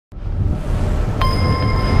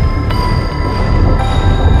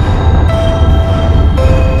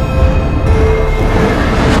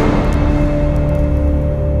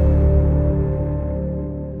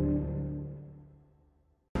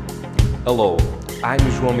Hello, I'm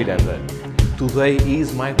João Miranda. Today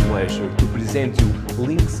is my pleasure to present you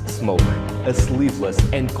Lynx Smoke, a sleeveless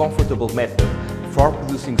and comfortable method for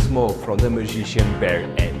producing smoke from the magician bare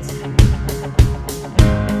hands.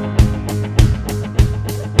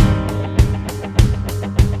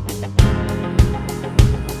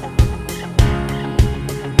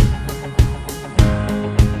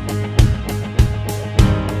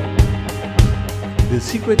 The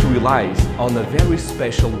secret relies on a very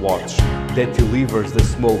special watch that delivers the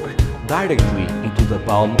smoke directly into the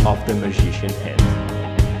palm of the magician's hand.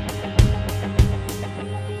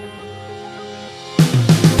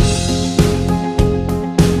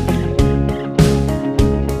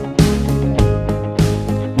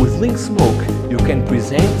 With Lynx Smoke, you can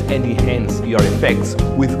present and enhance your effects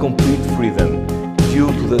with complete freedom, due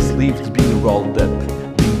to the sleeves being rolled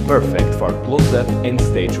up, being perfect for close-up and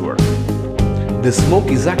stage work. The smoke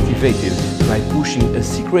is activated by pushing a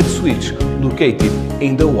secret switch located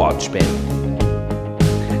in the watch band.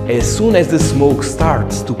 As soon as the smoke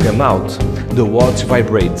starts to come out, the watch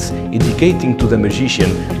vibrates, indicating to the magician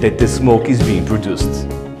that the smoke is being produced.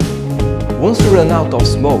 Once you run out of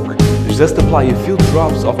smoke, just apply a few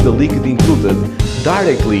drops of the liquid included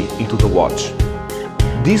directly into the watch.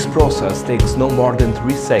 This process takes no more than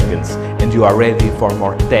 3 seconds and you are ready for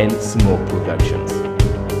more 10 smoke productions.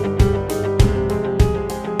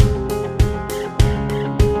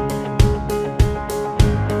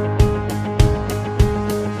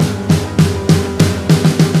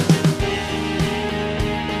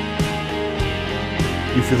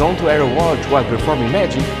 If you don't wear a watch while performing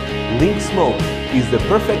magic, Lynx Smoke is the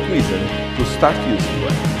perfect reason to start using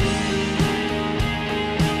one.